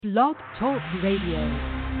Blog Talk Radio.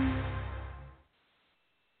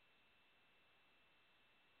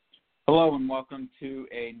 Hello and welcome to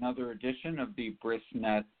another edition of the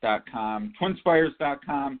Brisnet.com,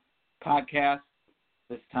 TwinSpires.com podcast.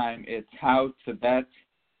 This time it's how to bet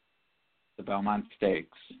the Belmont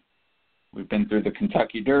Stakes. We've been through the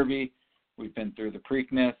Kentucky Derby. We've been through the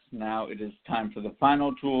Preakness. Now it is time for the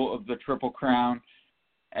final jewel of the Triple Crown.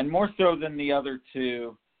 And more so than the other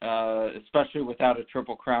two, especially without a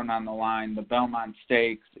Triple Crown on the line, the Belmont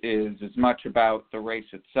Stakes is as much about the race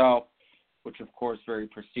itself, which of course very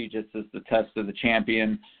prestigious is the test of the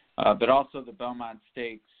champion, but also the Belmont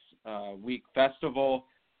Stakes Week Festival,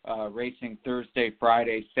 racing Thursday,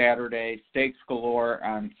 Friday, Saturday, stakes galore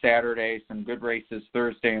on Saturday, some good races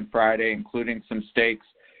Thursday and Friday, including some stakes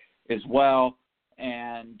as well.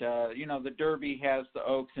 And, the Derby has the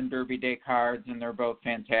Oaks and Derby Day cards, and they're both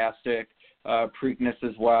fantastic. Preakness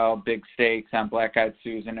as well, big stakes on Black Eyed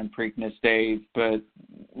Susan and Preakness days, but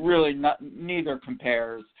really neither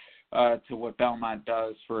compares to what Belmont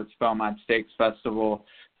does for its Belmont Stakes Festival.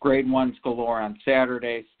 Grade 1s galore on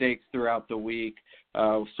Saturday, stakes throughout the week.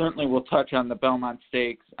 Certainly we'll touch on the Belmont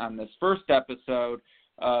Stakes on this first episode,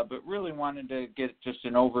 but really wanted to get just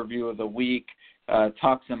an overview of the week,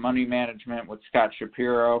 talk some money management with Scott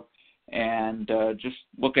Shapiro, and just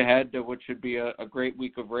look ahead to what should be a great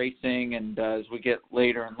week of racing. And as we get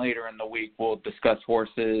later and later in the week, we'll discuss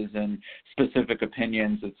horses and specific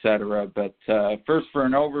opinions, etc. But first, for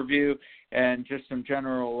an overview and just some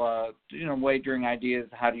general, wagering ideas,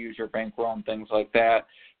 how to use your bankroll and things like that,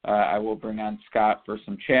 I will bring on Scott for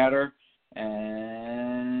some chatter.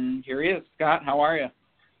 And here he is. Scott, how are you?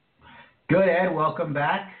 Good, Ed. Welcome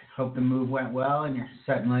back. Hope the move went well and you're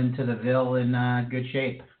settling into the Ville in good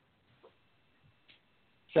shape.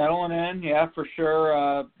 Settling in, yeah, for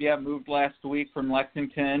sure. Moved last week from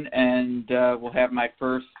Lexington, and we'll have my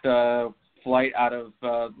first flight out of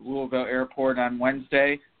Louisville Airport on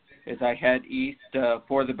Wednesday as I head east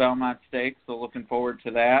for the Belmont Stakes. So looking forward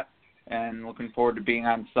to that, and looking forward to being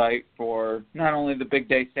on site for not only the big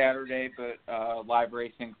day Saturday, but live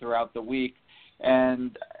racing throughout the week.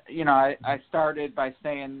 And, I started by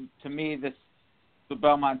saying, to me, the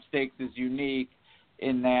Belmont Stakes is unique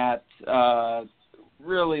in that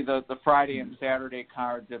really the Friday and Saturday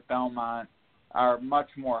cards at Belmont are much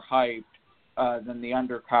more hyped than the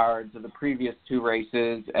undercards of the previous two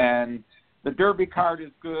races. And the Derby card is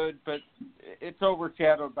good, but it's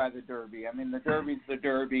overshadowed by the Derby. I mean, the Derby's the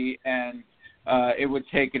Derby, and it would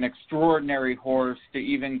take an extraordinary horse to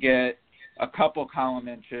even get a couple column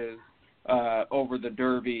inches over the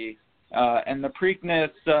Derby. And the Preakness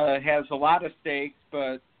has a lot of stakes,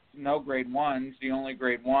 but no grade 1s. The only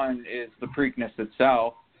grade 1 is the Preakness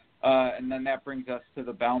itself. And then that brings us to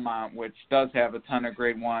the Belmont, which does have a ton of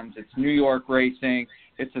grade 1s. It's New York racing.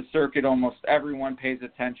 It's a circuit almost everyone pays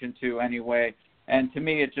attention to anyway. And to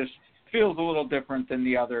me, it just feels a little different than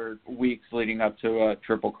the other weeks leading up to a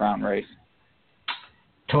Triple Crown race.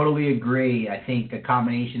 Totally agree. I think a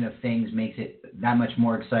combination of things makes it that much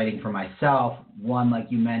more exciting for myself. One, like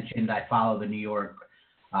you mentioned, I follow the New York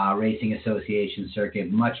Racing Association circuit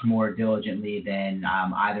much more diligently than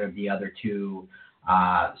either of the other two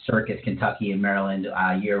circuits, Kentucky and Maryland,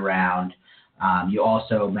 year-round. You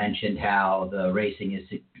also mentioned how the racing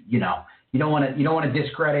is, you don't want to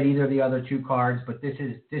discredit either of the other two cards, but this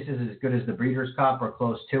is as good as the Breeders' Cup or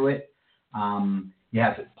close to it. You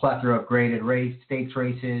have a plethora of graded stakes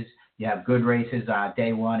races. You have good races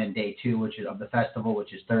day 1 and day 2, which is of the festival,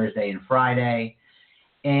 which is Thursday and Friday.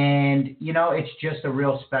 And, it's just a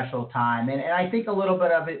real special time. And I think a little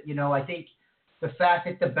bit of it, I think the fact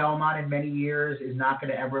that the Belmont in many years is not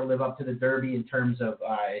going to ever live up to the Derby in terms of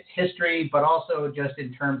its history, but also just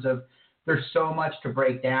in terms of there's so much to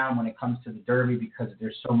break down when it comes to the Derby because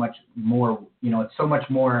there's so much more, it's so much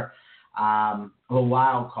more of a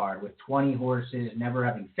wild card with 20 horses never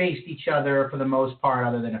having faced each other for the most part,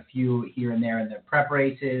 other than a few here and there in their prep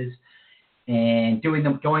races, and going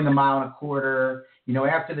the mile and a quarter.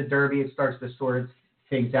 After the Derby, it starts to sort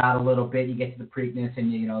things out a little bit. You get to the Preakness,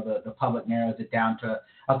 and the public narrows it down to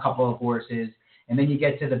a couple of horses, and then you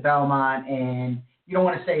get to the Belmont, and you don't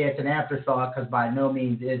want to say it's an afterthought because by no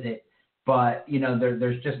means is it. But,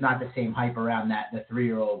 there's just not the same hype around the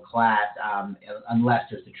 3-year-old class unless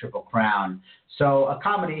there's the Triple Crown. So a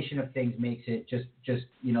combination of things makes it just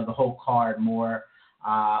the whole card more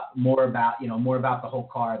about the whole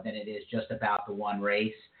card than it is just about the one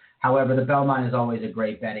race. However, the Belmont is always a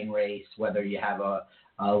great betting race, whether you have a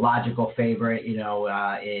logical favorite,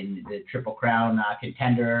 in the Triple Crown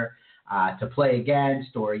contender to play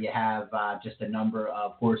against, or you have just a number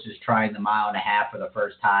of horses trying the 1.5 miles for the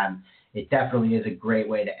first time, it definitely is a great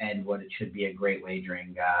way to end what it should be a great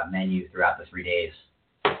wagering menu throughout the 3 days.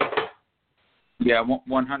 Yeah,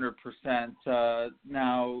 100%.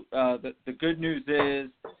 Now, the good news is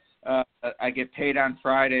I get paid on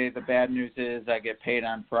Friday. The bad news is I get paid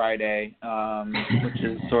on Friday, which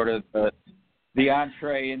is sort of the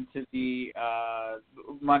entree into the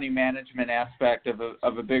money management aspect of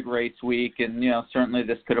a big race week. And, certainly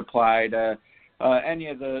this could apply to any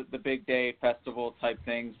of the big day festival type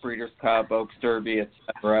things, Breeders' Cup, Oaks Derby,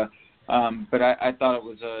 etc. But I thought it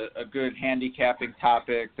was a good handicapping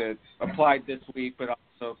topic that applied this week, but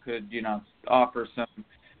also could, offer some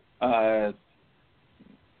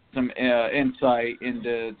insight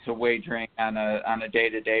into wagering on a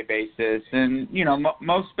day-to-day basis. And,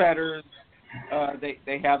 most bettors,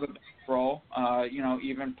 they have a big role.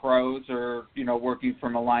 Even pros are, working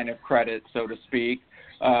from a line of credit, so to speak.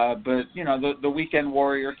 But, the weekend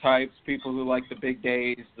warrior types, people who like the big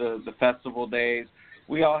days, the festival days,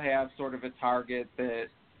 we all have sort of a target that,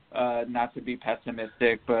 not to be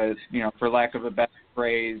pessimistic, but, for lack of a better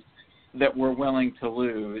phrase, that we're willing to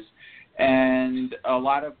lose. And a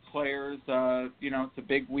lot of players, it's a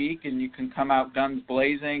big week and you can come out guns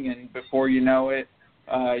blazing, and before you know it,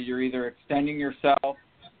 you're either extending yourself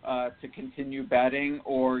to continue betting,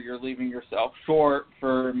 or you're leaving yourself short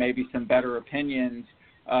for maybe some better opinions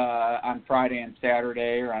on Friday and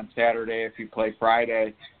Saturday, or on Saturday if you play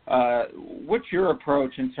Friday. What's your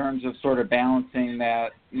approach in terms of sort of balancing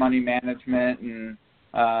that money management and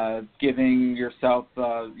giving yourself,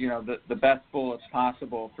 the best bullets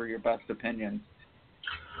possible for your best opinions?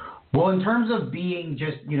 Well, in terms of being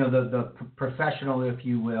just, the professional, if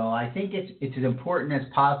you will, I think it's as important as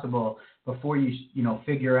possible before you,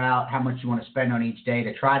 figure out how much you want to spend on each day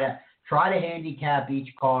to try to handicap each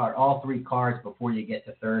card, all 3 cards, before you get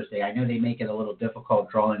to Thursday. I know they make it a little difficult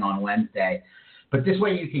drawing on Wednesday, but this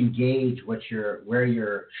way you can gauge where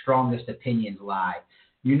your strongest opinions lie.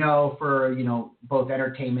 For, both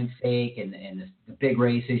entertainment's sake and the big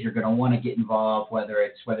races, you're going to want to get involved,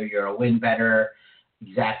 whether you're a win better,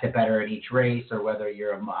 exacta better in each race, or whether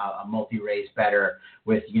you're a multi-race better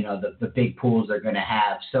with, the big pools they're going to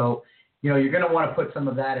have. So, you're going to want to put some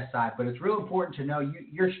of that aside, but it's real important to know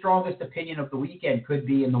your strongest opinion of the weekend could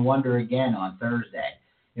be in the Wonder Again on Thursday.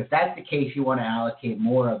 If that's the case, you want to allocate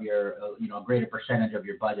more of your, a greater percentage of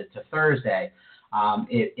your budget to Thursday.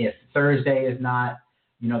 If Thursday is not,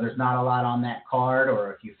 there's not a lot on that card,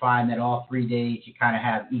 or if you find that all 3 days you kind of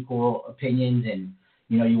have equal opinions and,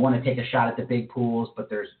 you want to take a shot at the big pools, but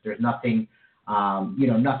there's nothing,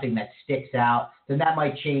 nothing that sticks out, then that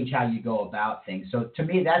might change how you go about things. So to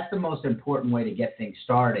me, that's the most important way to get things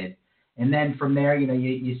started. And then from there,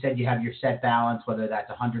 you said you have your set balance, whether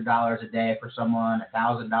that's $100 a day for someone,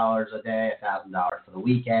 $1,000 a day, $1,000 for the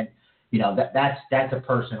weekend. That's a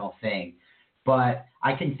personal thing. But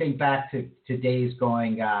I can think back to days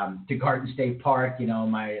going to Garden State Park,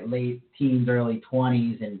 my late teens, early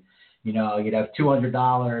 20s, and, you'd have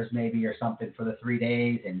 $200 maybe or something for the 3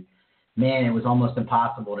 days. And, man, it was almost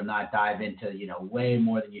impossible to not dive into, way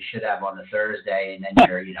more than you should have on the Thursday. And then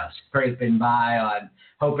you're, scraping by on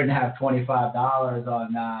hoping to have $25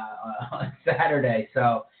 on Saturday.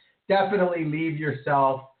 So definitely leave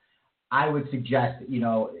yourself. I would suggest,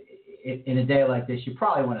 in a day like this, you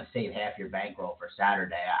probably want to save half your bankroll for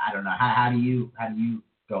Saturday. I don't know. How do you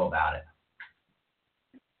go about it?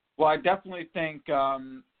 Well, I definitely think,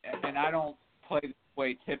 and I don't play this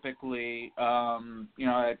way typically.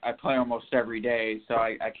 I play almost every day, so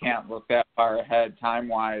I can't look that far ahead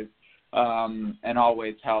time-wise, and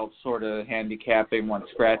always helps sort of handicapping when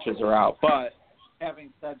scratches are out. But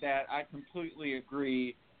having said that, I completely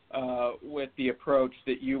agree with the approach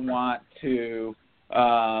that you want to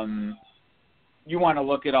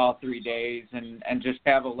look at all 3 days and just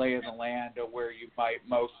have a lay of the land of where you might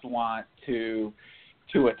most want to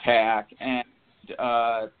attack. And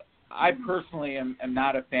I personally am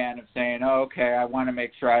not a fan of saying, okay, I want to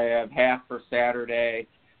make sure I have half for Saturday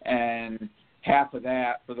and half of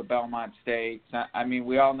that for the Belmont Stakes. I mean,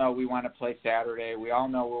 we all know we want to play Saturday. We all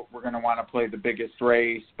know we're going to want to play the biggest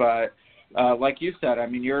race. But like you said, I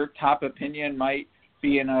mean, your top opinion might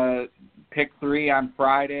be in a pick 3 on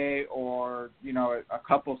Friday, or, a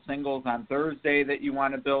couple singles on Thursday that you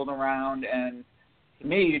want to build around. And to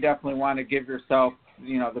me, you definitely want to give yourself,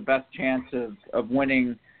 the best chance of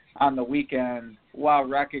winning on the weekend, while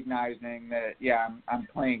recognizing that, I'm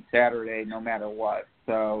playing Saturday no matter what.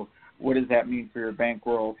 So what does that mean for your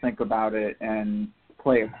bankroll? Think about it and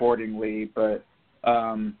play accordingly. But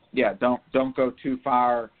don't go too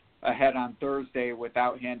far ahead on Thursday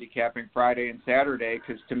without handicapping Friday and Saturday,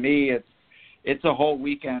 because to me it's a whole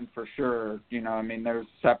weekend for sure. I mean, there's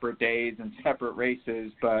separate days and separate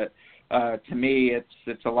races, but to me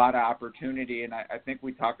it's a lot of opportunity. And I think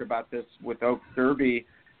we talked about this with Oaks Derby.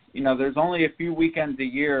 There's only a few weekends a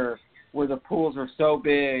year where the pools are so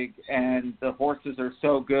big and the horses are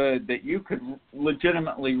so good that you could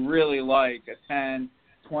legitimately really like a 10,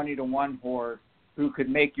 20 to 1 horse who could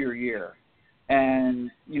make your year.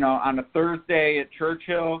 And, on a Thursday at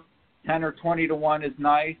Churchill, 10 or 20 to 1 is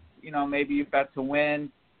nice. Maybe you bet to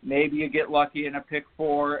win. Maybe you get lucky in a pick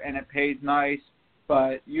 4 and it pays nice.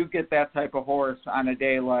 But you get that type of horse on a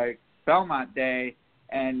day like Belmont Day,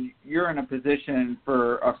 and you're in a position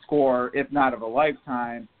for a score, if not of a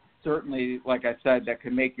lifetime, certainly, like I said, that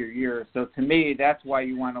could make your year. So to me, that's why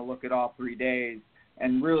you want to look at all 3 days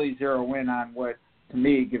and really zero in on what, to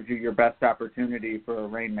me, gives you your best opportunity for a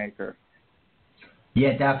rainmaker.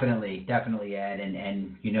 Yeah, definitely, Ed.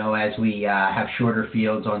 And as we have shorter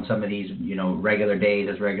fields on some of these, regular days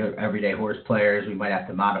as regular everyday horse players, we might have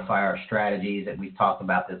to modify our strategies. And we've talked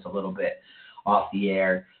about this a little bit off the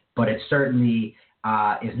air, but it certainly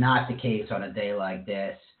is not the case on a day like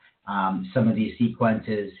this. Some of these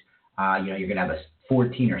sequences, you're going to have a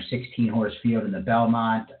 14 or 16 horse field in the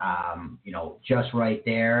Belmont, just right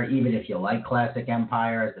there. Even if you like Classic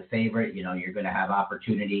Empire as the favorite, you're going to have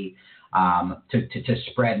opportunity to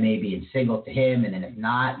spread maybe in single to him. And then if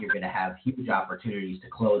not, you're going to have huge opportunities to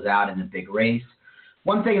close out in the big race.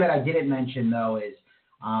 One thing that I didn't mention, though, is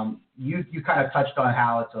you kind of touched on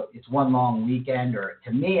how it's one long weekend, or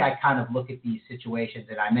to me, I kind of look at these situations,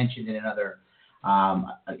 and I mentioned in another,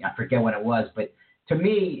 I forget when it was, but to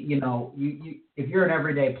me, you if you're an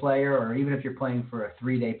everyday player, or even if you're playing for a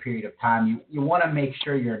 3-day period of time, you want to make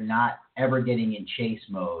sure you're not ever getting in chase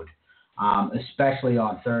mode, especially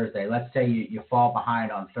on Thursday. Let's say you fall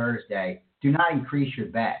behind on Thursday. Do not increase your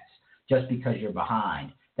bets just because you're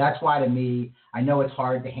behind. That's why, to me, I know it's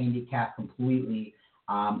hard to handicap completely,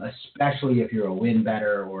 especially if you're a win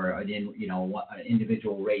better or an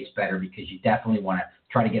individual race better, because you definitely want to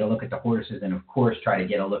try to get a look at the horses and, of course, try to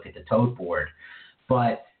get a look at the tote board.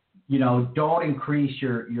 But, don't increase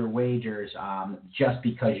your wagers just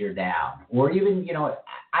because you're down. Or even,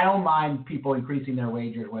 I don't mind people increasing their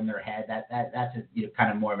wagers when they're ahead. That's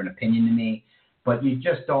kind of more of an opinion to me. But you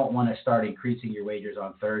just don't want to start increasing your wagers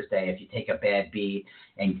on Thursday if you take a bad beat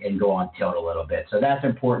and go on tilt a little bit. So that's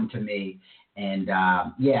important to me. And,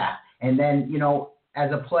 and then,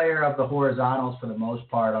 as a player of the horizontals for the most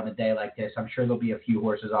part on a day like this, I'm sure there'll be a few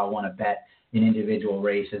horses I'll want to bet in individual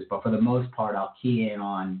races. But for the most part, I'll key in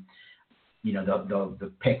on,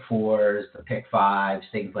 the pick 4s, the pick 5s,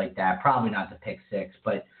 things like that. Probably not the pick 6,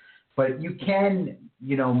 but you can,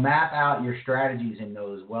 map out your strategies in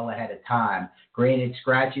those well ahead of time. Granted,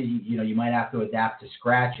 scratches, you might have to adapt to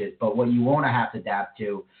scratches, but what you won't have to adapt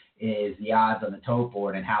to is the odds on the tote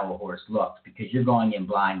board and how a horse looks, because you're going in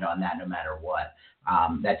blind on that no matter what.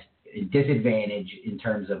 That's a disadvantage in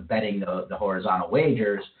terms of betting the horizontal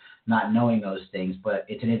wagers, not knowing those things, but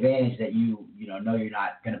it's an advantage that know you're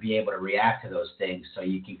not going to be able to react to those things, so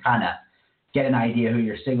you can kind of get an idea who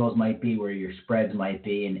your singles might be, where your spreads might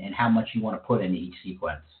be, and how much you want to put in each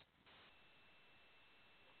sequence.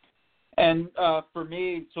 And for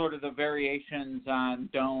me, sort of the variations on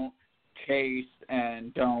don't chase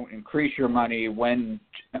and don't increase your money when,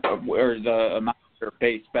 or the amount of your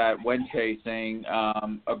base bet when chasing,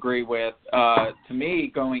 agree with. To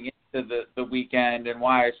me, going into the weekend, and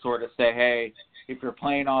why I sort of say, hey, if you're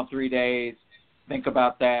playing all 3 days, think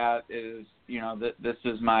about that, is, this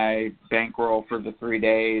is my bankroll for the 3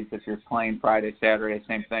 days. If you're playing Friday, Saturday,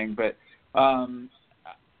 same thing. But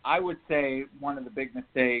I would say one of the big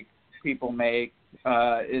mistakes people make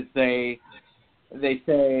is they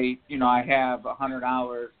say, I have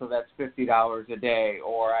 $100, so that's $50 a day,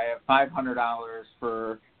 or I have $500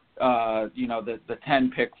 for, the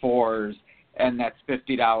 10 pick 4s, and that's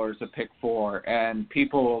 $50 a pick 4. And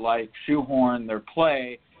people shoehorn their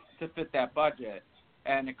play to fit that budget.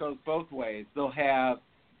 And it goes both ways. They'll have,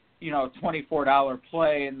 $24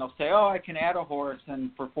 play, and they'll say, oh, I can add a horse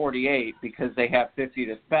and for $48 because they have $50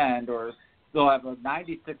 to spend, or they'll have a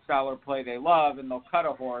 $96 play they love, and they'll cut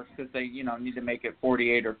a horse because they, need to make it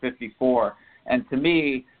 $48 or $54. And to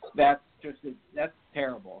me, that's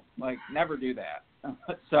terrible. Never do that.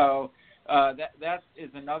 So that is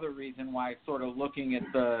another reason why sort of looking at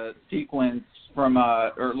the sequence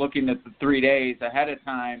or looking at the 3 days ahead of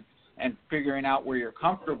time and figuring out where you're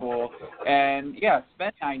comfortable, and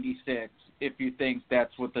spend 96 if you think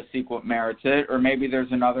that's what the sequence merits it, or maybe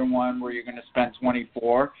there's another one where you're going to spend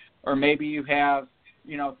 24, or maybe you have,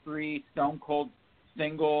 3 stone cold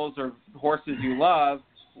singles or horses you love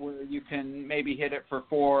where you can maybe hit it for $4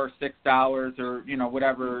 or $6 or,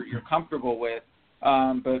 whatever you're comfortable with.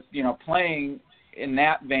 But, playing in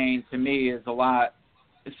that vein to me is a lot,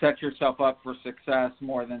 set yourself up for success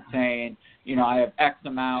more than saying, I have X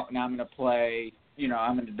amount and I'm going to play,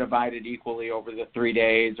 I'm going to divide it equally over the 3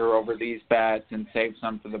 days or over these bets and save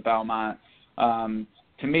some for the Belmont.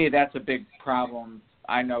 To me, that's a big problem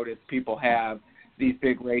I notice people have these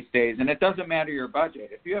big race days. And it doesn't matter your budget.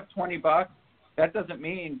 If you have $20, that doesn't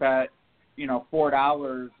mean bet,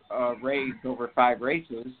 $4 a race over 5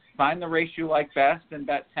 races. Find the race you like best and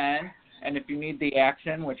bet 10. And if you need the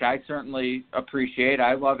action, which I certainly appreciate,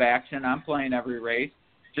 I love action. I'm playing every race.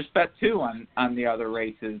 Just bet 2 on the other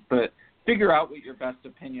races. But figure out what your best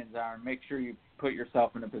opinions are and make sure you put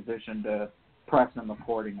yourself in a position to press them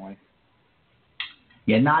accordingly.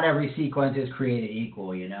 Yeah, not every sequence is created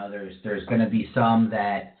equal. There's going to be some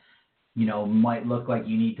that, might look like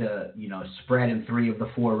you need to, spread in 3 of the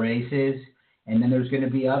 4 races. And then there's going to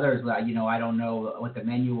be others that, I don't know what the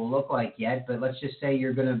menu will look like yet, but let's just say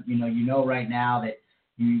you're going to, right now that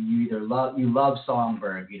you love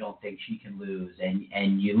Songbird, you don't think she can lose,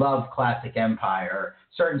 and you love Classic Empire, or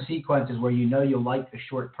certain sequences where you'll like the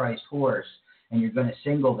short priced horse and you're going to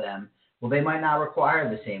single them. Well, they might not require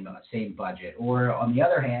the same budget. Or on the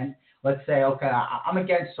other hand, let's say, okay, I'm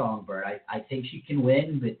against Songbird. I think she can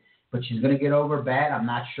win, but she's going to get over bet. I'm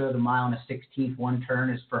not sure the mile and a 16th one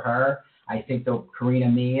turn is for her. I think the Karina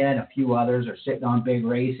Mia and a few others are sitting on big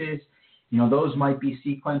races. Those might be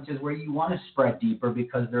sequences where you want to spread deeper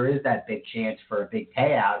because there is that big chance for a big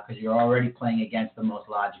payout because you're already playing against the most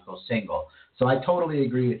logical single. So I totally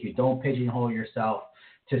agree with you. Don't pigeonhole yourself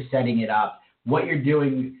to setting it up. What you're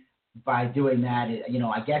doing by doing that,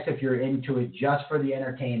 I guess if you're into it just for the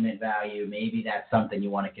entertainment value, maybe that's something you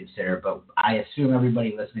want to consider. But I assume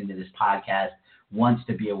everybody listening to this podcast wants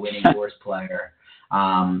to be a winning horse player.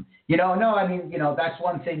 That's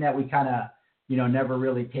one thing that we kind of, never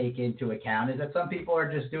really take into account is that some people are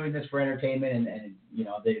just doing this for entertainment and they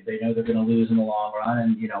know they're going to lose in the long run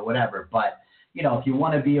and, whatever. But, if you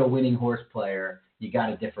want to be a winning horse player, you got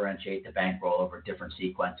to differentiate the bankroll over different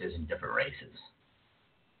sequences and different races.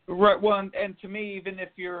 Right. Well, and to me, even if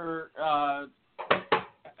you're,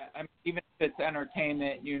 even if it's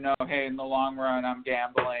entertainment, hey, in the long run, I'm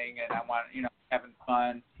gambling and I want, having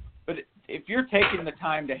fun. But if you're taking the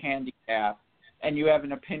time to handicap and you have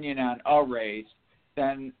an opinion on a race,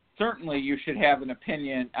 then certainly you should have an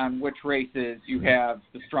opinion on which races you have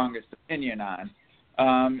the strongest opinion on.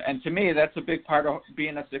 And to me, that's a big part of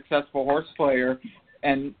being a successful horse player.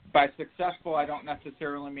 And by successful, I don't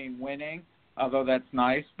necessarily mean winning, although that's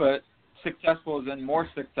nice, but successful is in more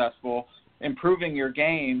successful. Improving your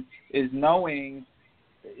game is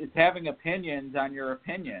having opinions on your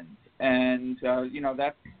opinions. And,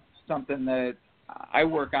 that's something that I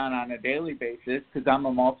work on a daily basis because I'm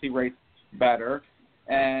a multi-race bettor.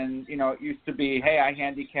 And, it used to be, hey, I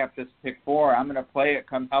handicapped this pick 4. I'm going to play it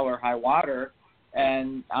come hell or high water.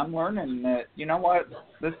 And I'm learning that,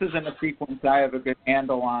 this isn't a sequence I have a good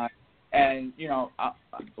handle on. And,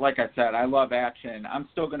 like I said, I love action. I'm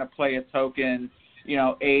still going to play a token,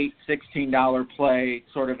 $8, $16 play,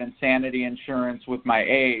 sort of insanity insurance with my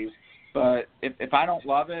A's. But if I don't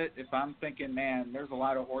love it, if I'm thinking, man, there's a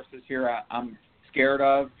lot of horses here I'm scared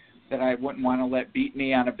of that I wouldn't want to let beat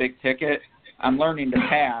me on a big ticket, I'm learning to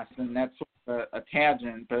pass. And that's sort of a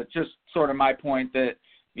tangent, but just sort of my point that,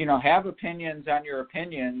 have opinions on your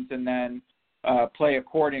opinions and then play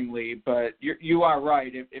accordingly. But you are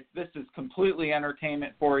right. If this is completely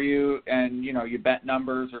entertainment for you and, you bet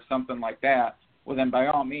numbers or something like that, well, then by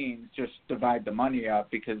all means, just divide the money up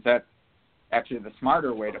because that's actually the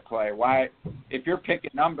smarter way to play. Why, if you're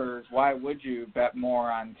picking numbers, why would you bet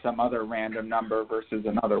more on some other random number versus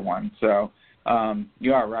another one? So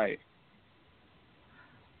you are right.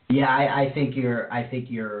 Yeah, I think you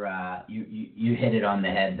hit it on the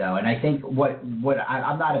head though, and I think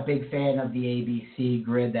I'm not a big fan of the ABC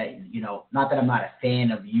grid that not that I'm not a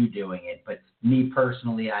fan of you doing it, but me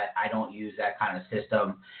personally, I don't use that kind of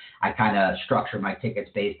system. I kind of structure my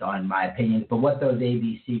tickets based on my opinions, but what those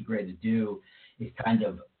ABC grids do is kind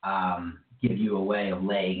of give you a way of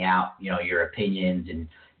laying out your opinions, and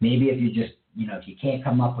maybe if you just if you can't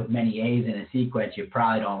come up with many A's in a sequence, you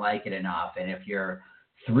probably don't like it enough, and if you have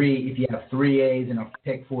 3 A's in a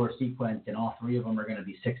pick 4 sequence and all 3 of them are going to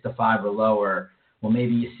be 6-5 or lower, well,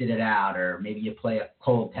 maybe you sit it out, or maybe you play a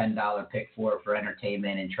cold $10 pick 4 for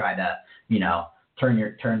entertainment and try to, turn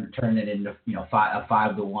it into, a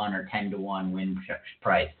 5-1 or 10-1 win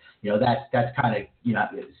price. That's kind of,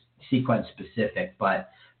 sequence specific, but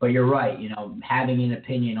you're right. Having an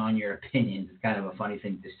opinion on your opinions is kind of a funny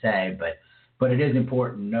thing to say, but it is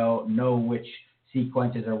important. Know which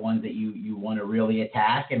sequences are ones that you want to really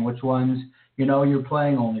attack, and which ones you're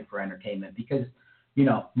playing only for entertainment, because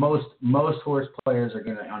most horse players are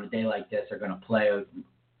gonna, on a day like this, are gonna play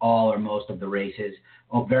all or most of the races.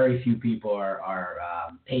 Well, very few people are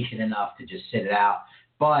patient enough to just sit it out.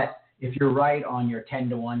 But if you're right on your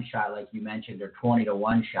 10-1 shot, like you mentioned, or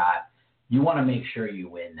 20-1 shot, you want to make sure you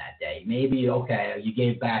win that day. Maybe, okay, you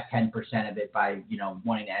gave back 10% of it by,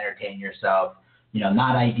 wanting to entertain yourself.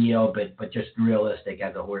 Not ideal, but just realistic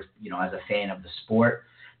as a horse, as a fan of the sport.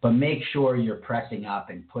 But make sure you're pressing up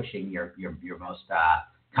and pushing your most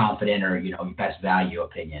confident or, best value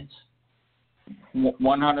opinions.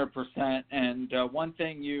 100%. And one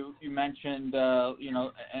thing you mentioned,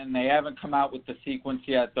 and they haven't come out with the sequence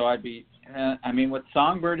yet, though with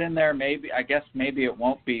Songbird in there, maybe it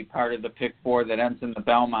won't be part of the pick 4 that ends in the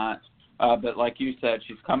Belmont. But like you said,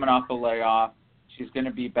 she's coming off a layoff. She's going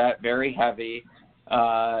to be bet very heavy.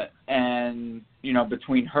 And,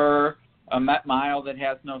 between her, a Met Mile that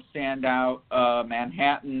has no standout,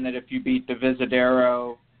 Manhattan that if you beat the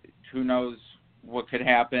Visadero, who knows what could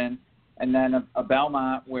happen. And then a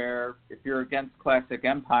Belmont where if you're against Classic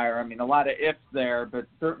Empire, a lot of ifs there, but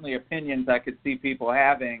certainly opinions I could see people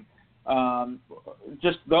having.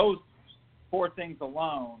 Just those 4 things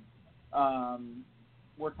alone,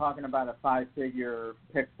 we're talking about a 5-figure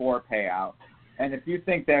pick 4 payout. And if you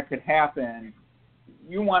think that could happen,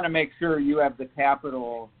 you want to make sure you have the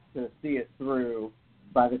capital to see it through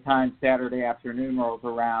by the time Saturday afternoon rolls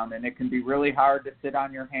around. And it can be really hard to sit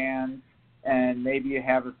on your hands, and maybe you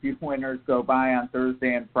have a few winners go by on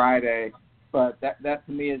Thursday and Friday. But that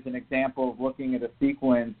to me is an example of looking at a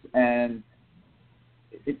sequence. And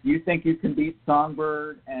if you think you can beat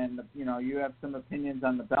Songbird, and you have some opinions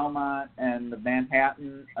on the Belmont and the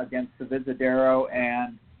Manhattan against the Visadero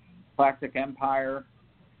and Classic Empire,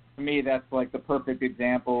 to me that's like the perfect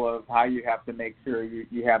example of how you have to make sure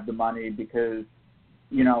you have the money, because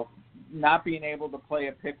not being able to play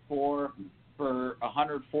a pick 4 for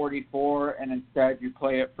 144 and instead you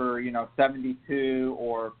play it for 72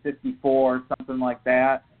 or 54, something like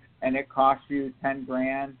that, and it costs you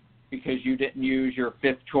 $10,000 because you didn't use your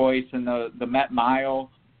 5th choice in the Met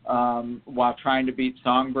Mile while trying to beat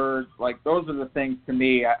Songbird. Like, those are the things to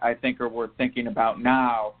me I think are worth thinking about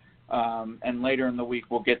now. And later in the week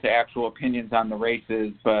we'll get to actual opinions on the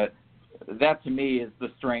races, but that to me is the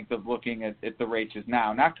strength of looking at the races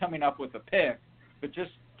now. Not coming up with a pick, but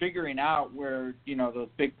just figuring out where, those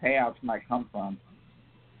big payouts might come from.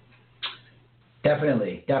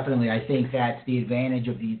 Definitely. I think that's the advantage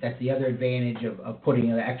that's the other advantage of putting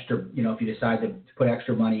an extra, if you decide to put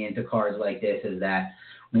extra money into cards like this, is that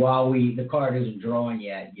while the card isn't drawn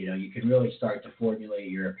yet, you can really start to formulate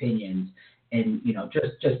your opinions. And,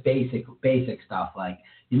 just basic stuff, like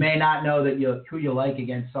you may not know that who you like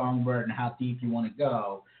against Songbird and how deep you want to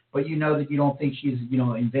go, but that you don't think she's,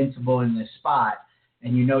 invincible in this spot,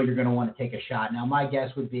 and you're going to want to take a shot. Now, my guess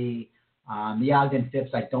would be the Ogden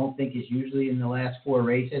Phipps I don't think is usually in the last 4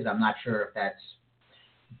 races. I'm not sure if that's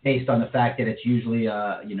based on the fact that it's usually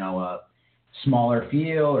a smaller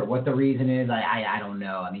field, or what the reason is. I don't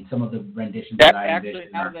know. Some of the renditions that I envision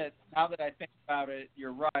now that I think about it,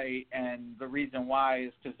 you're right, and the reason why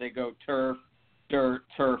is because they go turf, dirt,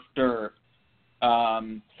 turf, dirt.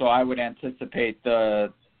 So I would anticipate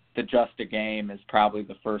the Just a Game is probably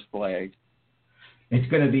the first leg. It's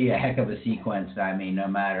going to be a heck of a sequence. No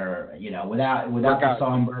matter, without the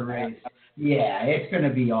Songbird race, yeah, it's going to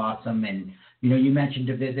be awesome. And you mentioned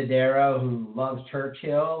Divisadero, who loves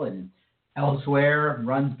Churchill and elsewhere,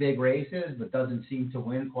 runs big races, but doesn't seem to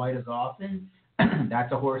win quite as often.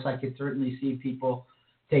 That's a horse I could certainly see people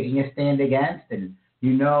taking a stand against. And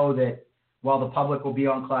that while the public will be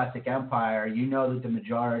on Classic Empire, that the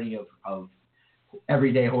majority of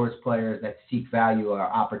everyday horse players that seek value or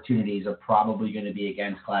opportunities are probably going to be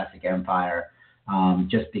against Classic Empire,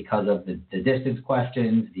 just because of the distance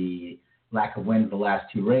questions, the lack of wins the last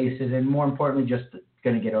 2 races, and more importantly, just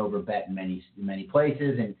going to get overbet in many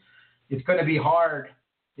places. And it's going to be hard.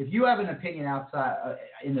 If you have an opinion outside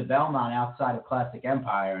in the Belmont outside of Classic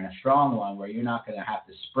Empire, and a strong one where you're not going to have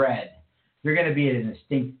to spread, you're going to be at a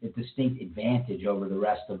distinct advantage over the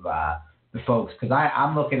rest of the folks. Because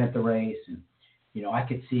I'm looking at the race, and I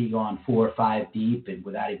could see going 4 or 5 deep and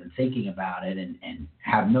without even thinking about it, and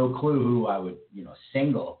have no clue who I would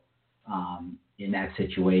single in that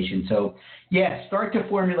situation. So yeah, start to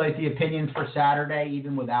formulate the opinions for Saturday,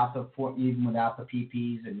 even without the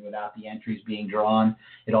PPs and without the entries being drawn.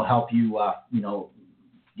 It'll help you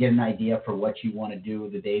get an idea for what you want to do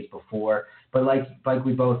the days before. But like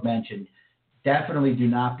we both mentioned, definitely do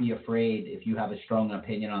not be afraid if you have a strong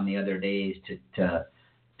opinion on the other days to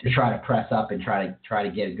try to press up and try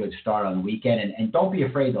to get a good start on the weekend. And don't be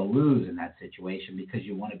afraid to lose in that situation because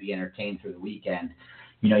you want to be entertained through the weekend.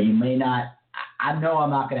 You know, you may not – I know I'm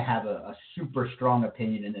not going to have a super strong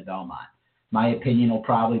opinion in the Belmont. My opinion will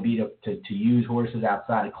probably be to use horses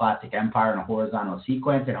outside of Classic Empire in a horizontal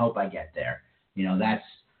sequence and hope I get there. You know,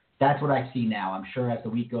 that's what I see now. I'm sure as the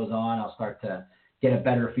week goes on, I'll start to get a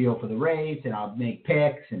better feel for the race and I'll make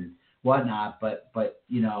picks and whatnot. But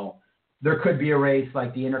you know, there could be a race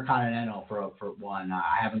like the Intercontinental for one.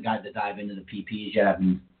 I haven't gotten to dive into the PPs yet. I've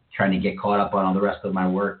been trying to get caught up on all the rest of my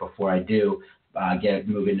work before I do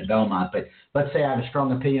move into Belmont. But let's say I have a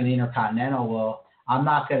strong opinion on the Intercontinental. Well, I'm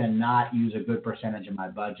not going to not use a good percentage of my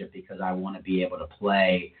budget because I want to be able to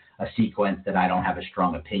play a sequence that I don't have a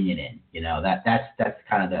strong opinion in. You know, that's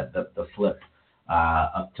kind of the flip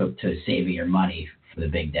up to saving your money for the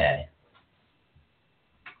big day.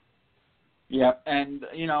 Yep, and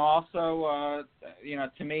you know, also, you know,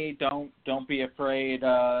 to me, don't be afraid.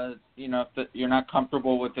 You know, if you're not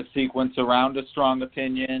comfortable with the sequence around a strong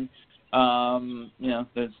opinion, you know,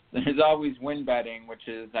 there's always win betting, which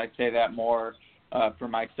is I'd say that more for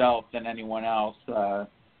myself than anyone else.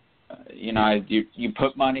 You know, you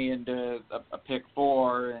put money into a pick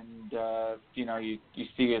four, and you know, you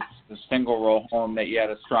see it's the single roll home that you had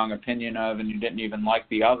a strong opinion of, and you didn't even like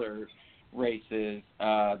the other races.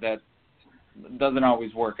 That doesn't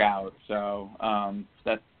always work out. So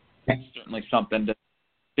that's certainly something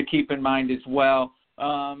to keep in mind as well.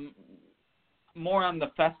 More on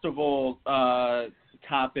the festival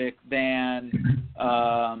topic than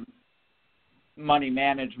money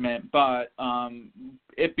management, but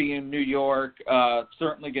it being New York,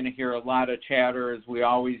 certainly going to hear a lot of chatter, as we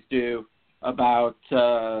always do, about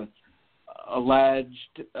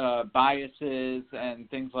alleged biases and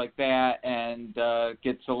things like that, and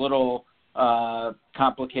gets a little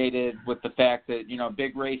complicated with the fact that, you know,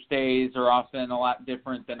 big race days are often a lot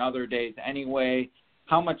different than other days anyway.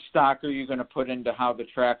 How much stock are you going to put into how the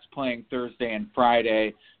track's playing Thursday and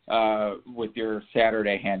Friday with your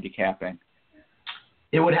Saturday handicapping?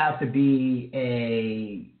 It would have to be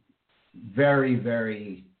a very,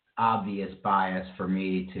 very obvious bias for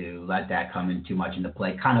me to let that come in too much into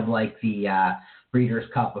play. Kind of like the Breeders'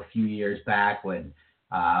 Cup a few years back when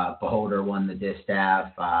Beholder won the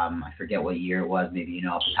distaff. I forget what year it was. Maybe you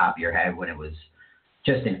know off the top of your head when it was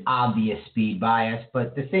just an obvious speed bias.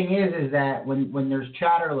 But the thing is that when there's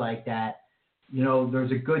chatter like that, you know,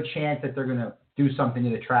 there's a good chance that they're going to do something to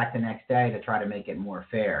the track the next day to try to make it more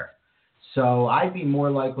fair. So I'd be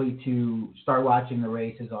more likely to start watching the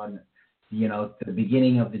races on, you know, the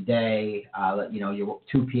beginning of the day, you know, your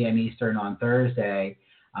 2 p.m. Eastern on Thursday.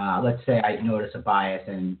 Let's say I notice a bias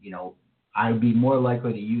and, you know, I would be more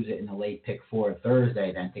likely to use it in the late pick four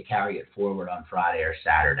Thursday than to carry it forward on Friday or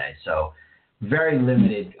Saturday. So very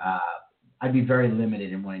limited. I'd be very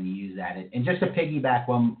limited in wanting to use that. And just to piggyback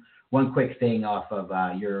one quick thing off of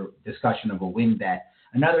your discussion of a win bet,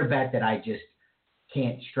 another bet that I just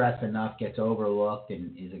can't stress enough gets overlooked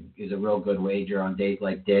and is a real good wager on days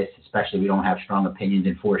like this, especially we don't have strong opinions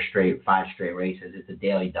in 5 straight races. It's a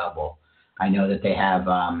daily double. I know that they have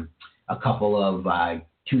a couple of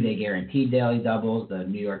 2-day guaranteed daily doubles. The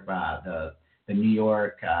New York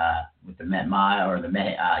with the Met Mile the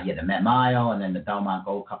Met Mile, and then the Belmont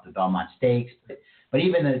Gold Cup, the Belmont Stakes. But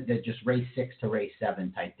even the just race 6 to race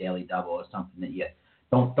 7 type daily double is something that you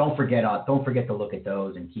don't forget to look at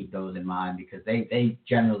those and keep those in mind, because they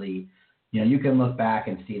generally, you know, you can look back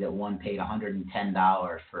and see that one paid $110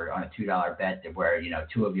 on a $2 bet where, you know,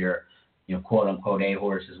 2 of your, you know, quote unquote A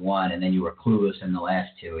horses won, and then you were clueless in the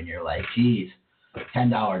last 2, and you're like, geez,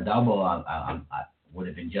 $10 double, I would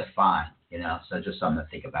have been just fine, you know. So just something to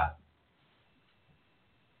think about.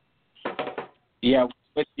 Yeah,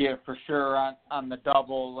 with you for sure on the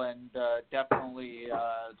double, and definitely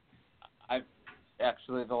I've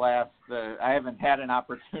actually I haven't had an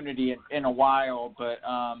opportunity in a while, but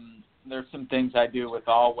there's some things I do with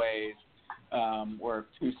Always where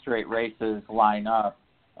 2 straight races line up.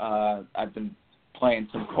 I've been playing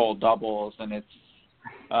some cold doubles, and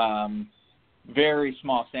it's very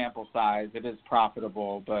small sample size. It is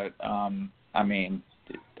profitable, but I mean,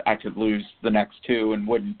 I could lose the next 2 and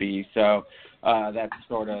wouldn't be. So that's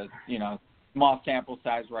sort of, you know, small sample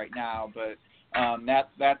size right now, but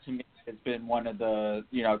that to me has been one of the,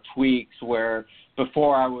 you know, tweaks where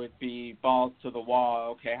before I would be balls to the wall.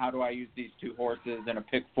 Okay, how do I use these 2 horses in a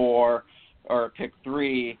pick 4 or a pick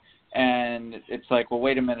 3? And it's like, well,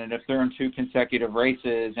 wait a minute, if they're in 2 consecutive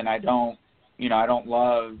races and I don't I don't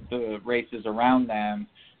love the races around them,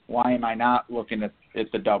 why am I not looking at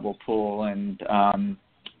the double pool? And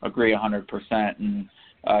agree 100%. And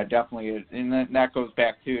definitely, and that goes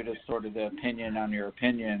back to sort of the opinion on your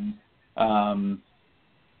opinion.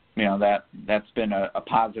 That's been a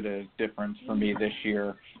positive difference for me this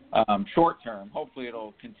year, short term. Hopefully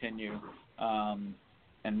it'll continue,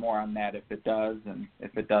 and more on that if it does. And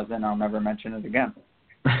if it doesn't, I'll never mention it again.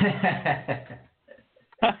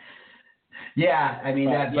 Yeah, I mean,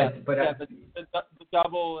 the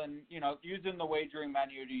double and, using the wagering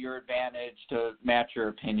menu to your advantage to match your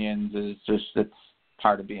opinions it's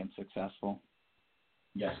part of being successful.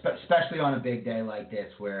 Yeah, especially on a big day like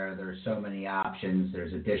this where there's so many options,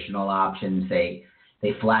 there's additional options. They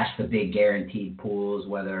flash the big guaranteed pools,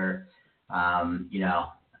 whether,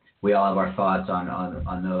 we all have our thoughts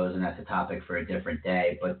on those, and that's a topic for a different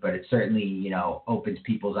day. But it certainly, opens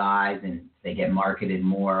people's eyes, and they get marketed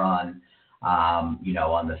more on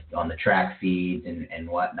the track feeds and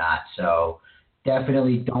whatnot. So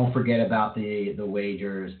definitely don't forget about the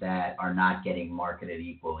wagers that are not getting marketed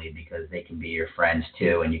equally, because they can be your friends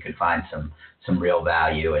too, and you can find some real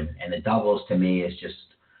value. And the doubles, to me, is just,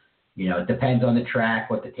 it depends on the track,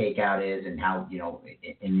 what the takeout is, and how,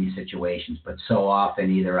 in these situations. But so often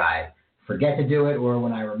either I forget to do it, or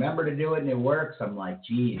when I remember to do it and it works, I'm like,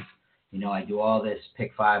 geez, I do all this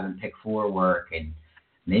pick 5 and pick 4 work, and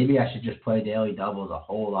maybe I should just play daily doubles a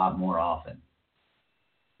whole lot more often.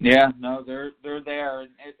 Yeah, no, they're there.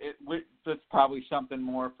 That's probably something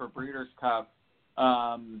more for Breeders' Cup.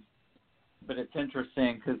 But it's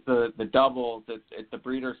interesting because the doubles at the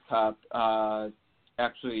Breeders' Cup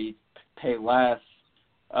actually pay less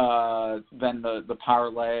than the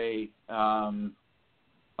parlay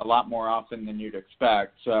a lot more often than you'd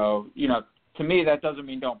expect. So, to me, that doesn't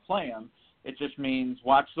mean don't play them. It just means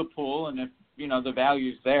watch the pool, and if, the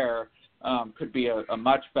value's there, could be a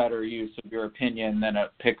much better use of your opinion than a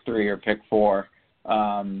pick 3 or pick 4.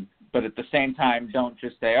 But at the same time, don't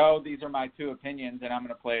just say, oh, these are my 2 opinions and I'm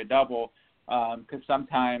going to play a double, because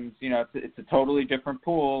sometimes, it's a totally different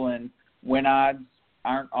pool, and win odds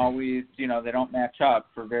aren't always, they don't match up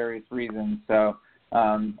for various reasons. So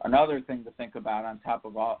another thing to think about on top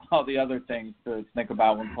of all the other things to think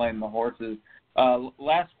about when playing the horses.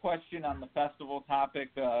 Last question on the festival topic.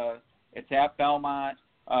 It's at Belmont.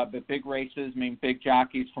 But big races mean big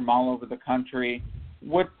jockeys from all over the country.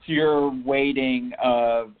 What's your weighting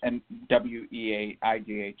of, and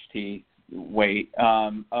WEIGHT weight,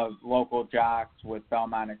 of local jocks with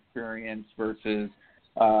Belmont experience versus,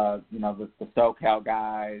 the SoCal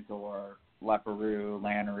guys or Leparoux,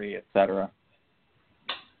 Lannery, et cetera?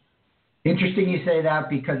 Interesting you say that,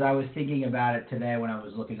 because I was thinking about it today when I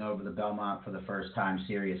was looking over the Belmont for the first time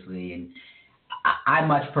seriously, and I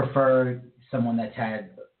much prefer someone that's had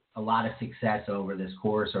a lot of success over this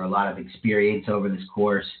course, or a lot of experience over this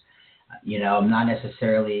course. Not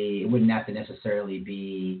necessarily, it wouldn't have to necessarily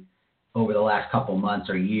be over the last couple months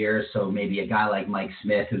or years. So maybe a guy like Mike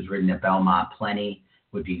Smith, who's ridden at Belmont plenty,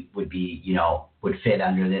 would fit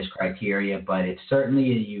under this criteria. But it's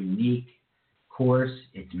certainly a unique course.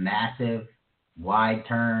 It's massive, wide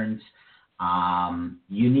turns.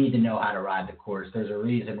 You need to know how to ride the course. There's a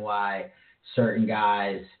reason why certain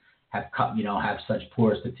guys have such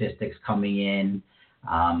poor statistics coming in.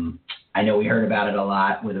 I know we heard about it a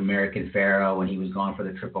lot with American Pharaoh when he was going for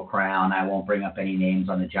the Triple Crown. I won't bring up any names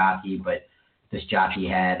on the jockey, but this jockey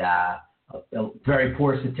had very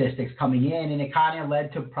poor statistics coming in, and it kind of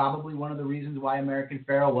led to probably one of the reasons why American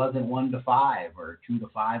Pharaoh wasn't 1-5 or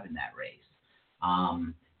 2-5 in that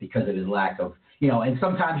race, because of his lack of, and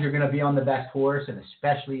sometimes you're going to be on the best horse, and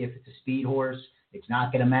especially if it's a speed horse, it's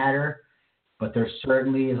not going to matter. But there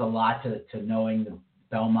certainly is a lot to knowing the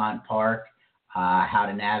Belmont Park, how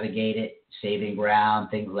to navigate it, saving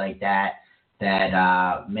ground, things like that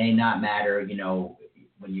may not matter,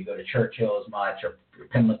 when you go to Churchill as much, or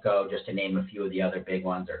Pimlico, just to name a few of the other big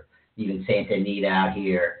ones, or even Santa Anita out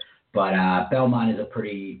here. But Belmont is a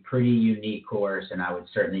pretty unique course, and I would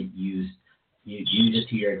certainly use it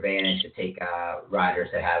to your advantage to take riders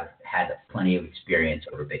that have had plenty of experience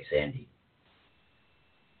over Big Sandy.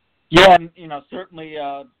 Yeah, and, certainly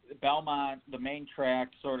Belmont, the main track,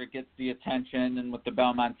 sort of gets the attention, and with the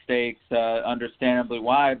Belmont Stakes, understandably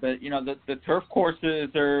why. But, the turf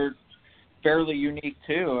courses are fairly unique,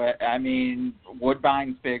 too. I mean,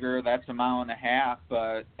 Woodbine's bigger. That's 1.5 miles.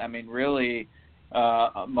 But, I mean, really,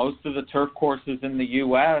 most of the turf courses in the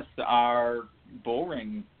U.S. are bull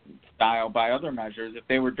ring style by other measures. If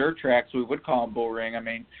they were dirt tracks, we would call them bull ring. I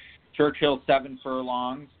mean, Churchill's 7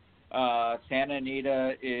 furlongs. Santa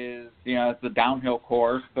Anita is, it's the downhill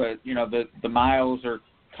course, but, the miles are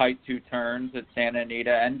tight 2 turns at Santa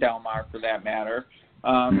Anita and Del Mar for that matter.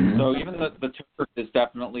 So even the turf is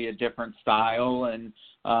definitely a different style, and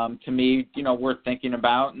to me, worth thinking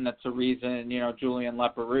about, and that's a reason, Julian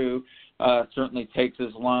Leparoux certainly takes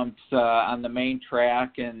his lumps on the main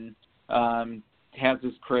track and has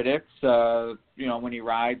his critics, when he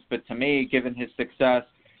rides. But to me, given his success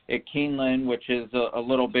at Keeneland, which is a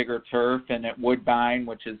little bigger turf, and at Woodbine,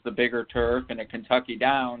 which is the bigger turf, and at Kentucky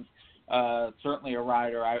Downs, certainly a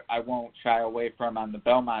rider I won't shy away from on the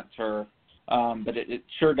Belmont turf. But it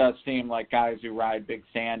sure does seem like guys who ride Big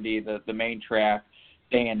Sandy, the main track,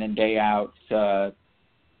 day in and day out,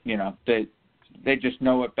 they just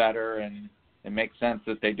know it better, and it makes sense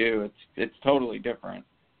that they do. It's totally different.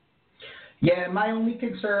 Yeah, my only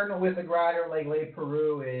concern with a rider like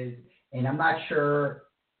Leparoux is, and I'm not sure,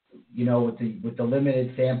 with the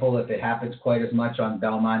limited sample, if it happens quite as much on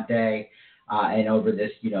Belmont Day and over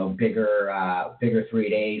this, bigger 3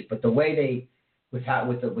 days. But the way they, with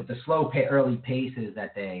the slow early paces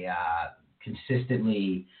that they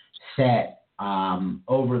consistently set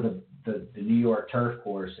over the New York turf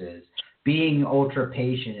courses, being ultra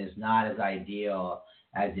patient is not as ideal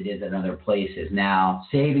as it is at other places. Now,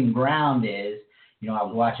 saving ground is, I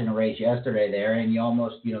was watching a race yesterday there, and you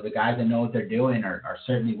almost, the guys that know what they're doing are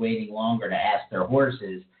certainly waiting longer to ask their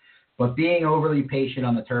horses. But being overly patient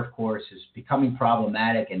on the turf course is becoming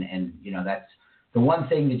problematic, and that's the one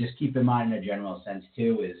thing to just keep in mind in a general sense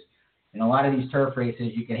too is in a lot of these turf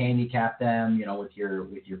races you can handicap them, with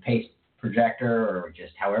your pace projector or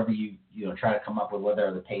just however you try to come up with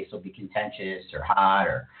whether the pace will be contentious or hot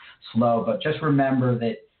or slow. But just remember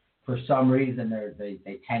that for some reason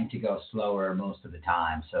they tend to go slower most of the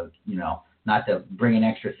time. So, not to bring an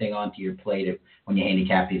extra thing onto your plate when you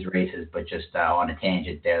handicap these races, but just on a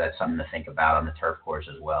tangent there, that's something to think about on the turf course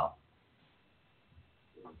as well.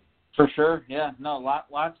 For sure, yeah. No,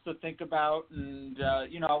 lots to think about, and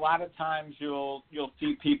a lot of times you'll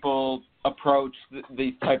see people approach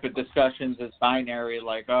these type of discussions as binary,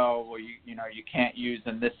 like, oh, well, you can't use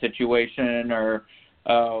in this situation, or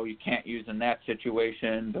oh, you can't use in that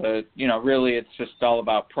situation. But really, it's just all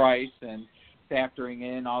about price and factoring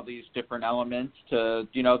in all these different elements to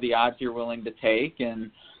the odds you're willing to take, and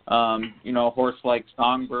a horse like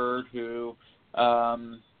Songbird who.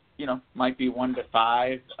 Might be 1 to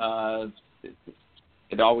 5.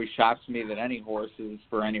 It always shocks me that any horse is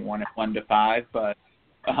for anyone at 1 to 5. But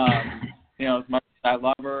as much as I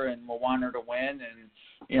love her and will want her to win, and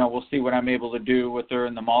we'll see what I'm able to do with her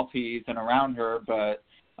in the Maltese and around her. But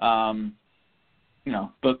the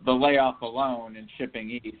layoff alone and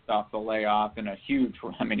shipping east off the layoff in a huge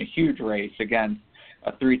race against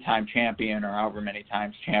a 3-time champion or however many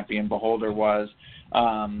times champion Beholder was.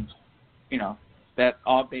 That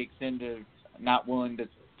all bakes into not willing to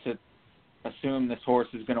assume this horse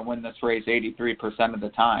is going to win this race 83% of the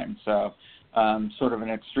time. So sort of an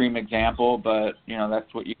extreme example, but,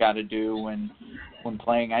 that's what you got to do when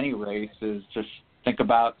playing any race is just think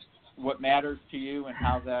about what matters to you and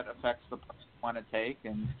how that affects the price you want to take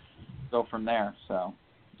and go from there. So,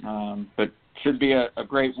 but should be a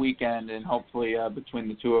great weekend, and hopefully between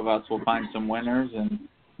the two of us we'll find some winners and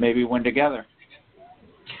maybe win together.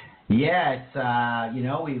 Yeah, it's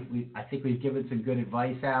I think we've given some good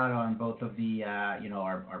advice out on both of the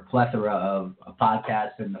our plethora of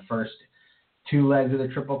podcasts in the first 2 legs of the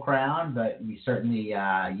Triple Crown, but we certainly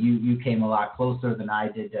you came a lot closer than I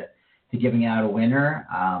did to giving out a winner.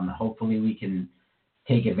 Hopefully we can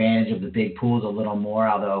take advantage of the big pools a little more.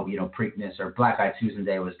 Although Preakness or Black Eyed Susan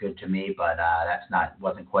Day was good to me, but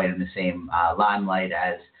wasn't quite in the same limelight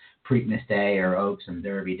as Preakness Day or Oaks and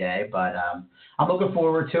Derby Day, but I'm looking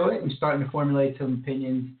forward to it and starting to formulate some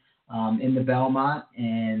opinions in the Belmont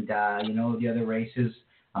and the other races.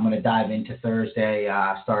 I'm going to dive into Thursday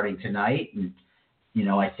starting tonight, and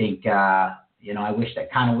I think I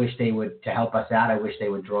wish they would, to help us out, I wish they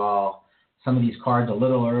would draw some of these cards a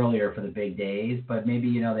little earlier for the big days, but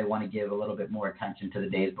maybe they want to give a little bit more attention to the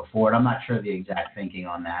days before it. I'm not sure the exact thinking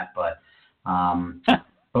on that, but.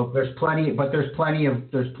 But there's plenty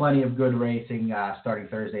of good racing starting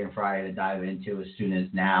Thursday and Friday to dive into as soon as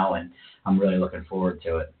now, and I'm really looking forward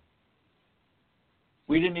to it.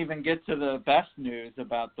 We didn't even get to the best news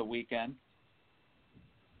about the weekend.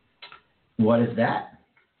 What is that?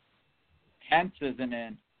 Hence isn't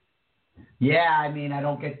in. Yeah, I mean, a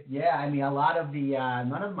lot of the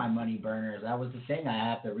none of my money burners. That was the thing.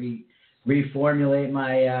 I have to reformulate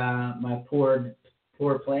my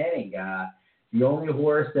poor planning. The only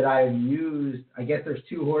horse that I've used, I guess there's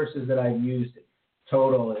 2 horses that I've used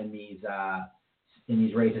total in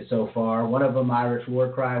these races so far. One of them, Irish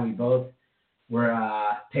War Cry, we both were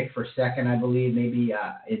picked for second, I believe, maybe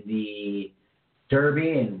in the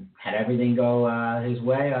Derby, and had everything go his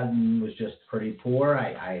way. Was just pretty poor.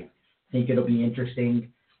 I think it'll be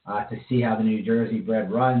interesting to see how the New Jersey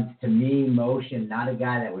bred runs. To me, Motion, not a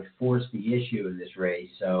guy that would force the issue in this race.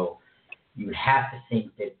 So you would have to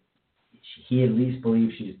think that he at least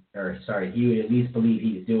believes he would at least believe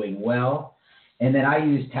he's doing well. And then I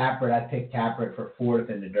used Tappert. I picked Tappert for fourth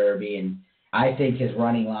in the Derby, and I think his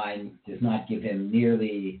running line does not give him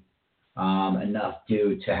nearly enough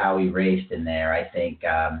due to how he raced in there. I think,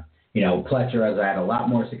 Pletcher has had a lot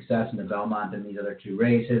more success in the Belmont than these other two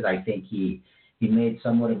races. I think he made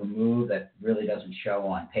somewhat of a move that really doesn't show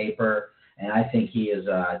on paper, and I think he is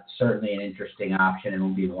certainly an interesting option and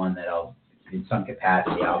will be one that in some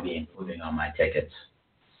capacity, I'll be including on my tickets.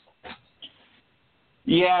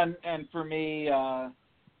 Yeah, and for me,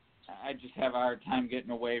 I just have a hard time getting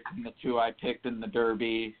away from the two I picked in the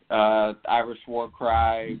Derby. Irish War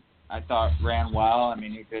Cry, I thought ran well. I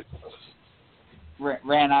mean, he just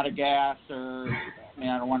ran out of gas, I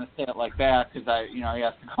don't want to say it like that because he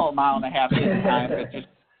has to go a mile and a half at a time, but just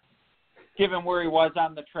given where he was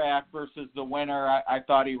on the track versus the winner, I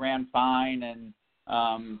thought he ran fine, and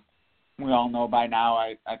we all know by now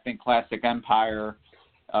I think Classic Empire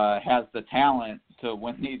has the talent to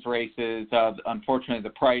win these races. Unfortunately,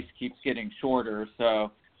 the price keeps getting shorter,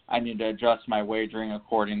 so I need to adjust my wagering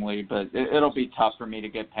accordingly. But it'll be tough for me to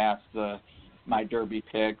get past my Derby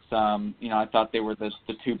picks. I thought they were the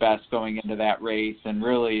two best going into that race, and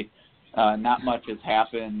really not much has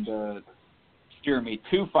happened to steer me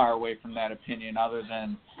too far away from that opinion other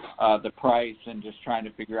than the price and just trying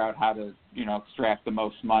to figure out how to, extract the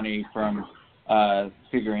most money from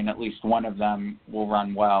figuring at least one of them will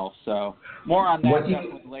run well. So more on that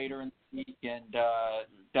definitely later in the week, and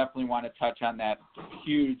definitely want to touch on that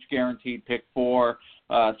huge guaranteed pick 4,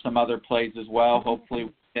 some other plays as well. Hopefully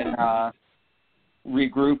we can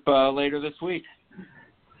regroup later this week.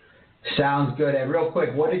 Sounds good. And real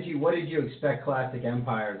quick, what did you expect Classic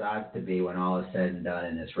Empire's odds to be when all is said and done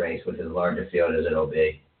in this race with as large a field as it'll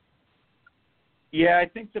be? Yeah, I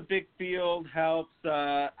think the big field helps.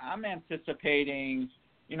 I'm anticipating,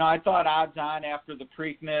 I thought odds on after the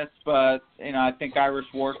Preakness, but, I think Irish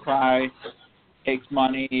War Cry takes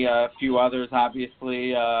money. A few others,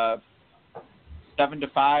 obviously, 7-5,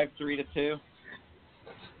 3-2.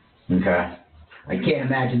 Okay. I can't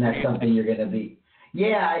imagine that's something you're going to be.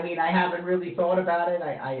 Yeah, I haven't really thought about it.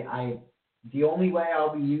 I the only way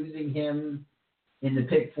I'll be using him in the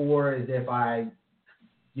pick 4 is if I,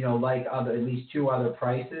 like at least two other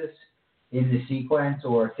prices in the sequence,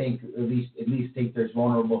 or think at least think there's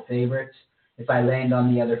vulnerable favorites. If I land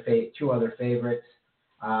on the other two other favorites,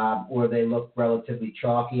 or they look relatively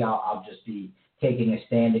chalky, I'll just be taking a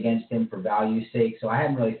stand against him for value's sake. So I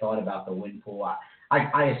hadn't really thought about the win pool.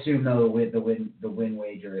 I assume though the win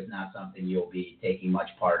wager is not something you'll be taking much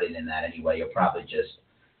part in that anyway. You'll probably just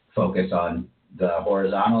focus on the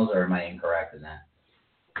horizontals, or am I incorrect in that?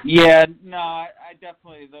 Yeah, no, I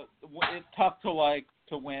definitely it's tough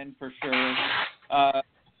to win for sure.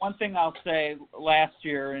 One thing I'll say last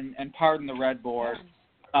year, and pardon the red board,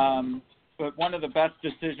 but one of the best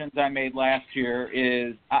decisions I made last year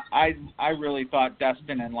is I really thought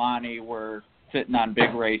Destin and Lonnie were sitting on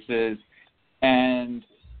big races, and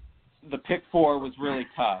the pick 4 was really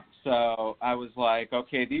tough. So I was like,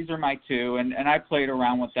 okay, these are my two, and I played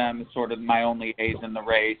around with them as sort of my only A's in the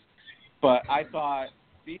race. But I thought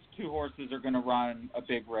these two horses are going to run a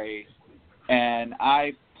big race, and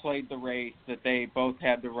I played the race that they both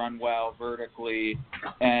had to run well vertically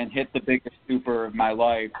and hit the biggest super of my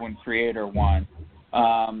life when Creator won.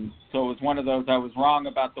 So it was one of those, I was wrong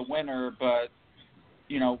about the winner, but,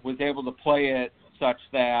 was able to play it such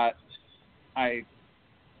that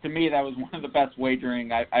to me, that was one of the best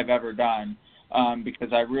wagering I've ever done,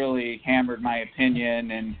 because I really hammered my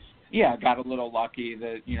opinion, and yeah, got a little lucky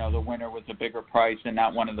that, the winner was a bigger price and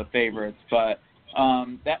not one of the favorites. But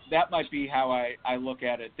that might be how I look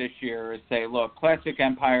at it this year, is say, look, Classic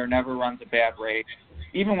Empire never runs a bad race.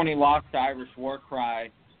 Even when he lost to Irish War Cry,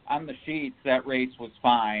 on the sheets, that race was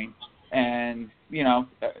fine. And,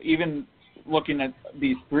 even looking at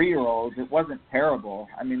these 3-year-olds, it wasn't terrible.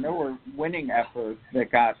 I mean, there were winning efforts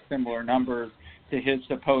that got similar numbers to his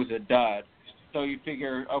supposed dud. So you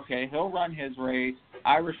figure, okay, he'll run his race.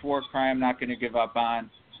 Irish War Cry, I'm not going to give up on.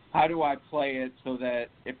 How do I play it so that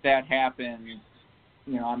if that happens,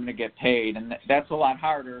 I'm going to get paid? And that's a lot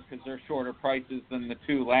harder because they're shorter prices than the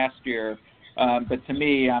two last year. But to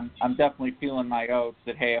me, I'm definitely feeling my oats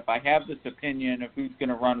that, hey, if I have this opinion of who's going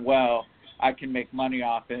to run well, I can make money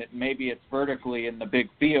off it. Maybe it's vertically in the big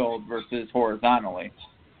field versus horizontally.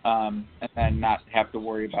 and then not have to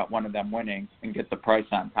worry about one of them winning and get the price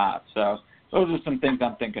on top. So those are some things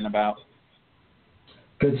I'm thinking about.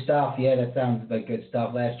 Good stuff. Yeah, that sounds like good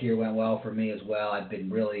stuff. Last year went well for me as well. I've been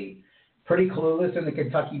really pretty clueless in the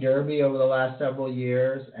Kentucky Derby over the last several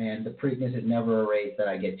years, and the Preakness is never a race that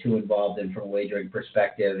I get too involved in from a wagering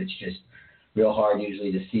perspective. It's just real hard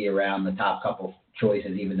usually to see around the top couple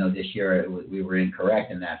choices, even though this year we were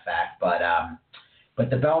incorrect in that fact. But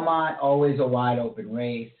the Belmont, always a wide open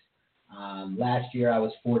race. Last year I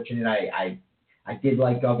was fortunate. I did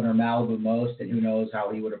like Governor Malibu most, and who knows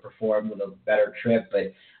how he would have performed with a better trip,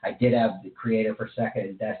 but I did have the Creator for second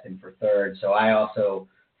and Destined for third, so I also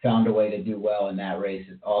found a way to do well in that race.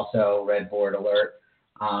 Also, Red Board Alert.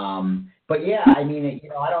 But yeah, I mean,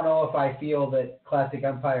 I don't know if I feel that Classic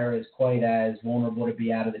Empire is quite as vulnerable to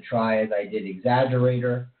be out of the try as I did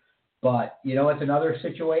Exaggerator, but, it's another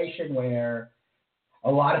situation where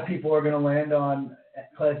a lot of people are going to land on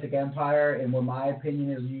Classic Empire, and what my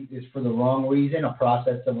opinion is for the wrong reason, a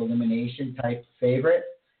process of elimination type favorite.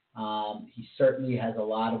 He certainly has a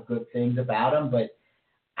lot of good things about him, but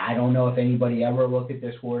I don't know if anybody ever looked at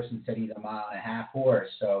this horse and said he's a 1.5 mile horse.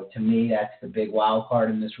 So to me, that's the big wild card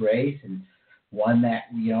in this race, and one that,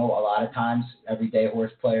 a lot of times everyday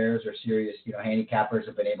horse players or serious, handicappers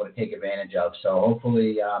have been able to take advantage of. So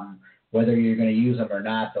hopefully, whether you're going to use them or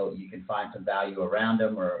not, though, you can find some value around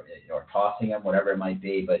them or tossing them, whatever it might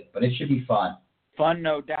be. But it should be fun. Fun,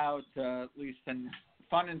 no doubt, at least, and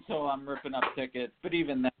fun until I'm ripping up tickets. But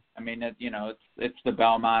even then, I mean, it's the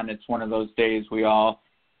Belmont. It's one of those days we all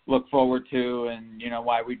look forward to, and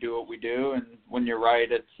why we do what we do. And when you're right,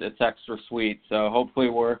 it's extra sweet. So hopefully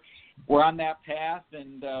we're on that path,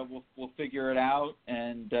 and we'll figure it out,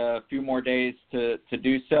 and a few more days to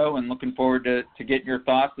do so, and looking forward to get your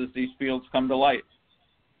thoughts as these fields come to light.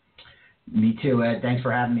 Me too, Ed. Thanks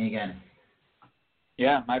for having me again.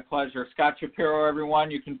 Yeah, my pleasure. Scott Shapiro, everyone.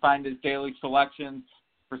 You can find his daily selections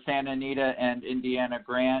for Santa Anita and Indiana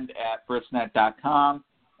Grand at brisnet.com.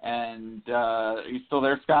 And are you still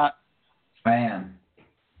there, Scott? I am.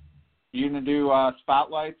 You going to do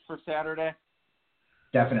spotlights for Saturday?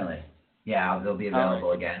 Definitely. Yeah, they'll be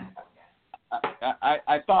available again.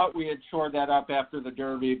 I thought we had shored that up after the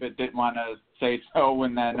Derby, but didn't want to say so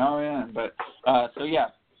and then, But so, yeah,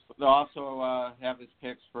 they'll also have his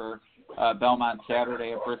picks for Belmont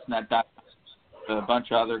Saturday at brisnet.com. A bunch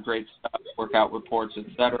of other great stuff, workout reports,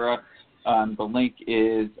 etc. The link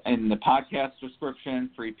is in the podcast description,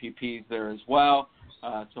 free PPs there as well.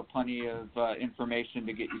 So plenty of information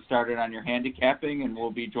to get you started on your handicapping, and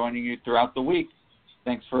we'll be joining you throughout the week.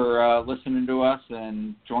 Thanks for listening to us,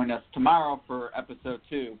 and join us tomorrow for episode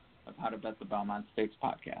 2 of How to Bet the Belmont Stakes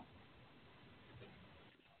podcast.